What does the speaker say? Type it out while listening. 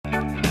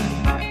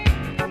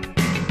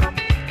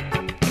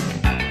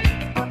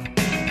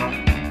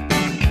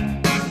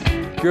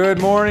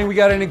Good morning. We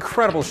got an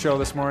incredible show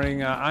this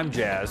morning. I'm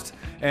jazzed.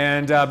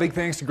 And big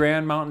thanks to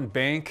Grand Mountain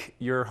Bank,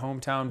 your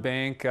hometown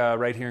bank,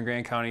 right here in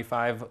Grand County.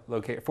 4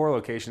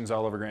 locations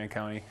all over Grand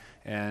County.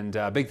 And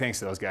big thanks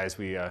to those guys.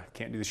 We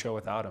can't do the show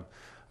without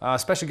them.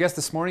 Special guest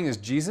this morning is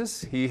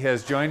Jesus. He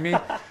has joined me.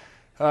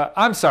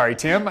 I'm sorry,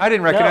 Tim. I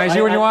didn't recognize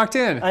you when you walked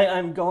in.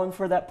 I'm going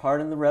for that part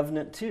in The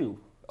Revenant 2.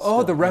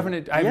 Oh, The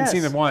Revenant. I haven't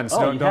seen them once.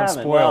 Oh, don't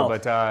spoil. Well,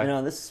 but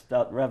this is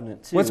about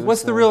Revenant 2.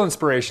 What's the real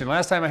inspiration?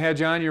 Last time I had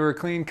you on, you were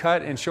clean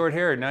cut and short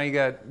hair. Now you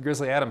got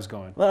Grizzly Adams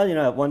going. Well,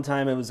 at one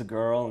time it was a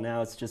girl, and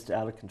now it's just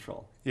out of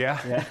control.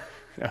 Yeah?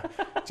 Yeah.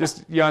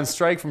 Just you on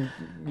strike from,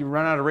 you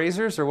run out of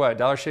razors or what?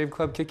 Dollar Shave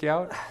Club kick you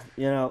out?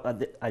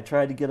 I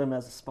tried to get them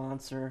as a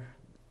sponsor.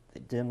 They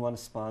didn't want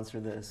to sponsor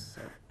this.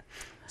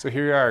 So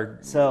here you are,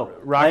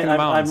 rocking the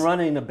mountains. I'm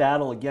running a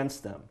battle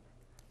against them.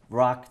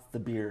 Rock the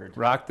beard.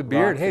 Rock the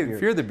beard. Hey,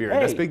 fear the beard.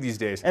 That's big these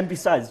days. And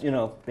besides,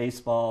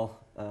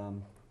 baseball,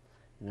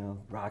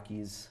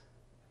 Rockies.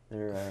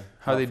 They're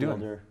how are they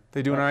doing?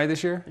 They doing all right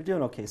this year? They're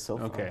doing okay so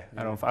far. Okay,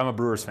 yeah. I'm a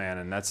Brewers fan,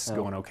 and that's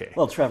going okay.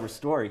 Well, Trevor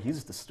Story,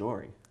 he's the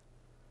story.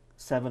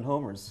 7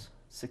 homers,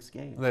 6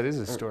 games. Well, that is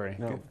a story.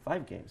 No,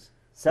 5 games.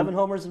 7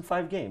 homers in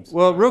 5 games.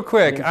 Well, real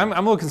quick, I'm a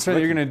little concerned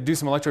that you're going to do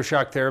some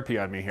electroshock therapy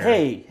on me here.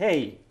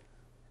 Hey,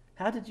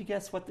 how did you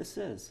guess what this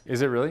is?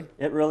 Is it really?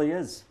 It really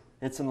is.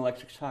 It's an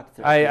electric shock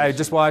therapy. I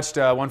just watched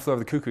One Flew Over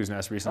the Cuckoo's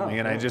Nest recently,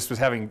 and I just was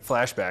having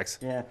flashbacks.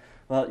 Yeah,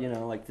 well,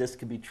 like this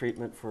could be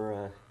treatment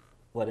for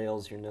what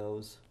ails your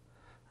nose.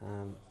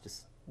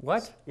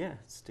 What? Yeah,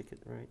 stick it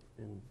right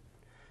in.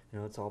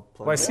 It's all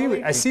plugged.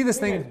 Well, I see this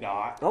thing.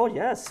 Oh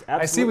yes,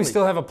 absolutely. I see we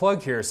still have a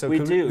plug here. So we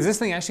do. Is this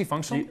thing actually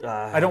functional?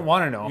 I don't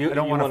want to know. I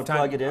don't want to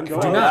plug it in. Do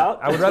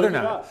not. I would rather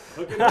not.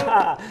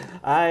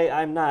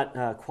 I'm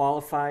not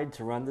qualified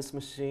to run this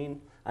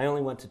machine. I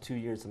only went to 2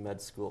 years of med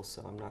school,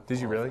 so I'm not qualified.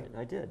 Did you really?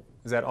 I did.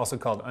 Is that also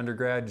called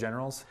undergrad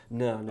generals?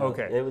 No.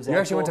 Okay. It was you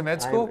actually went to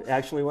med school? I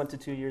actually went to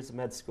 2 years of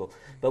med school,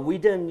 but we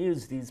didn't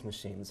use these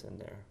machines in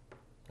there.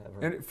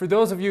 And for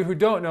those of you who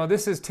don't know,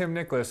 this is Tim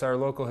Nicklas, our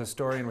local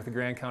historian with the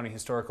Grand County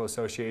Historical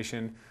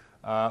Association.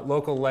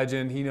 Local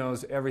legend. He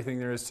knows everything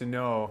there is to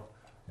know,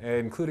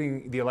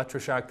 including the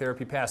electroshock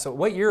therapy pass. So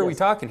what year are we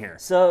talking here?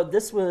 So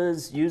this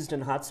was used in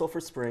Hot Sulphur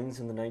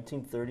Springs in the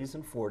 1930s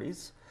and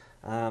 40s.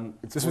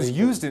 This was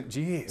used in,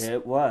 geez.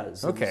 It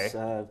was. Okay. It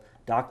was,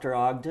 Dr.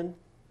 Ogden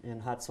in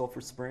Hot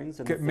Sulphur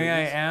Springs. May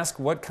I ask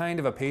what kind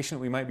of a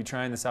patient we might be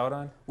trying this out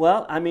on?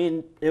 Well,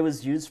 it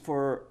was used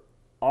for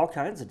all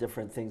kinds of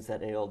different things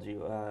that ailed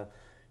you.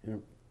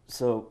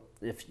 So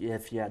if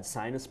you had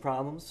sinus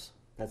problems,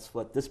 that's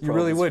what this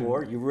probe is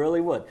for. You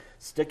really would.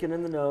 Stick it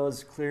in the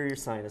nose, clear your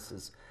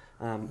sinuses.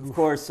 Of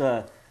course,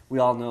 we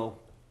all know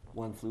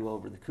One Flew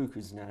Over the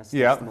Cuckoo's Nest.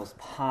 Yeah. It's the most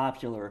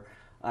popular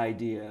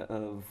idea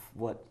of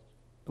what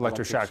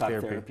electroshock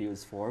therapy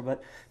is for.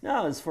 But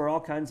no, it's for all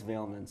kinds of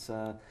ailments.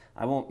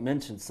 I won't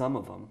mention some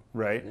of them.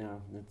 Right.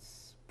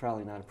 It's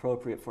probably not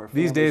appropriate for a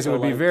family These days it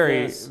would be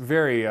very, this.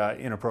 very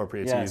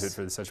inappropriate to use it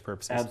for such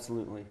purposes.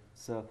 Absolutely.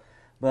 So,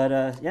 but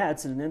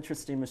it's an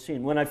interesting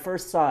machine. When I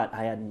first saw it,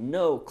 I had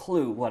no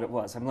clue what it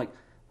was. I'm like,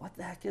 what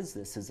the heck is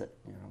this? Is it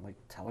like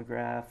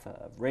telegraph,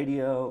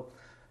 radio?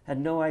 Had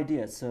no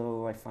idea.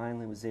 So I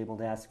finally was able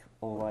to ask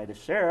Oida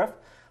Sheriff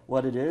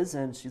what it is,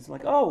 and she's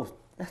like, oh,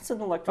 that's an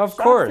electric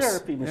shock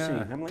therapy machine.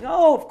 Yeah. I'm like,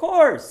 oh, of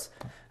course.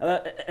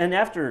 And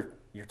after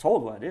you're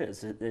told what it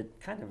is, it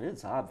kind of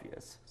is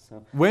obvious.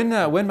 So when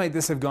might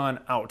this have gone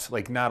out,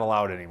 like not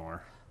allowed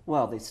anymore?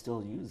 Well, they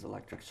still use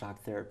electric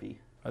shock therapy.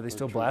 Are they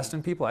still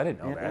blasting people? I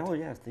didn't know that. Oh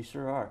yes, they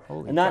sure are.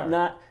 Holy and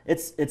not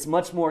it's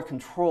much more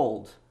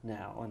controlled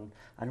now, and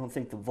I don't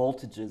think the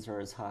voltages are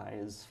as high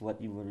as what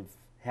you would have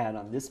had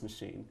on this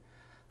machine.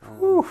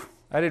 Whew,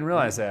 I didn't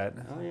realize that.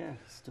 Oh yeah,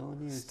 still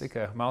in use. Stick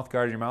a mouth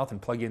guard in your mouth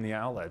and plug in the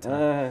outlet.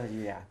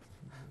 Yeah.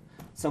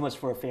 So much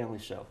for a family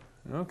show.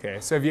 Okay,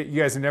 so have you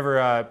guys have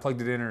never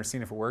plugged it in or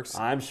seen if it works?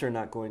 I'm sure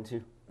not going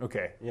to.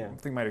 Okay. Yeah. The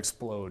thing might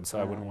explode, so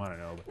I wouldn't want to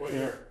know. But. What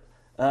year?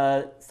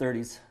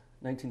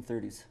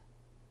 1930s.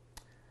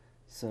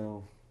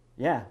 So,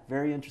 yeah,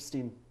 very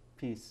interesting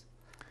piece.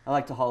 I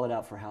like to haul it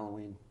out for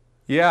Halloween.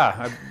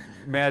 Yeah, a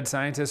mad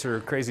scientist or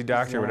a crazy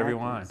doctor, whatever you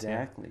want.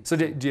 Exactly. So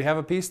do you have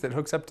a piece that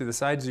hooks up to the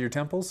sides of your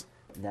temples?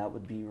 That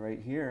would be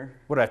right here.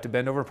 What, I have to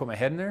bend over and put my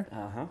head in there?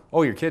 Uh-huh.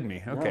 Oh, you're kidding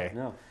me. Okay.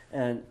 No.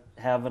 And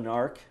have an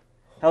arc.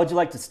 How would you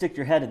like to stick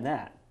your head in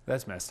that?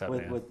 That's messed up,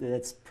 man.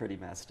 It's pretty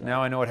messed up.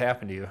 Now I know what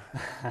happened to you.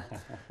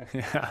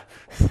 Yeah.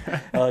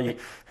 Oh, you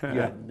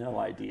have no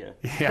idea.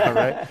 Yeah,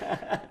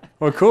 right.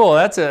 Well, cool.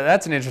 That's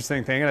an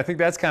interesting thing, and I think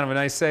that's kind of a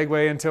nice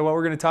segue into what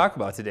we're going to talk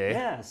about today.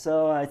 Yeah.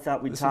 So I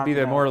thought we'd talk about... This would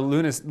be the more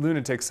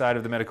lunatic side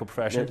of the medical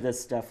profession.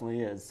 This definitely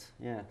is.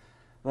 Yeah.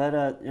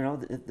 But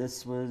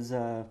this was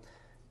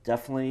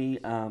definitely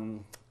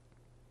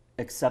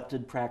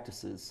accepted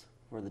practices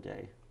for the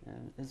day.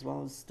 As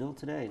well as still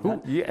today.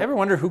 You ever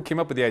wonder who came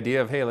up with the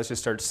idea of, hey, let's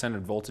just start sending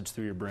voltage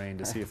through your brain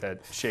to see if that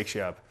shakes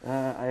you up?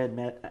 I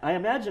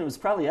imagine it was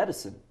probably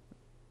Edison.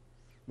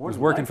 It was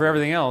working for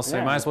everything else, so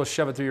you might as well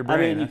shove it through your brain.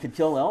 I mean, you could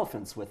kill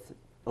elephants with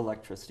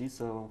electricity,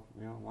 so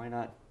why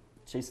not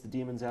chase the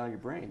demons out of your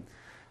brain.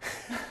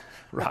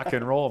 Rock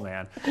and roll,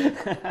 man.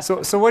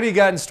 So what do you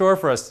got in store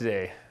for us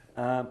today?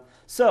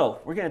 So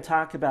we're going to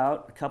talk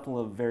about a couple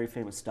of very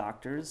famous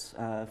doctors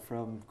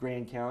from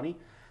Grand County,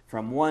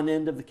 from one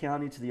end of the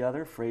county to the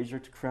other, Fraser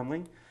to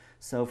Kremling.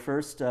 So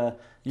first,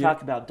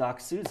 talk about Doc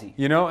Susie.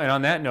 You know, and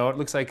on that note, it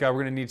looks like we're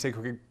going to need to take a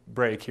quick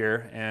break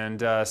here. And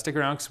stick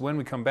around, because when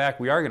we come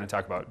back, we are going to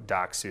talk about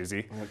Doc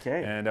Susie.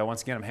 Okay. And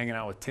once again, I'm hanging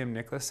out with Tim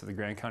Nicklas of the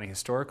Grand County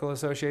Historical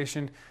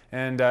Association.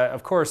 And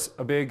of course,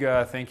 a big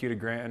thank you to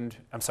Grand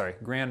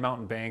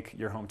Mountain Bank,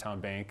 your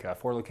hometown bank,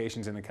 4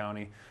 locations in the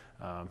county.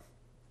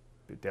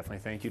 Definitely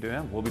thank you to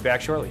them. We'll be back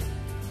shortly.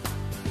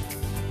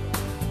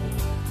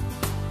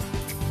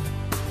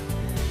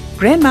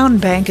 Grand Mountain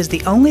Bank is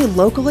the only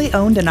locally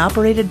owned and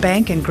operated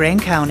bank in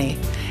Grand County.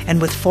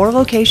 And with 4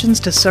 locations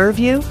to serve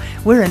you,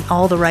 we're in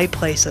all the right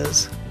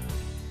places.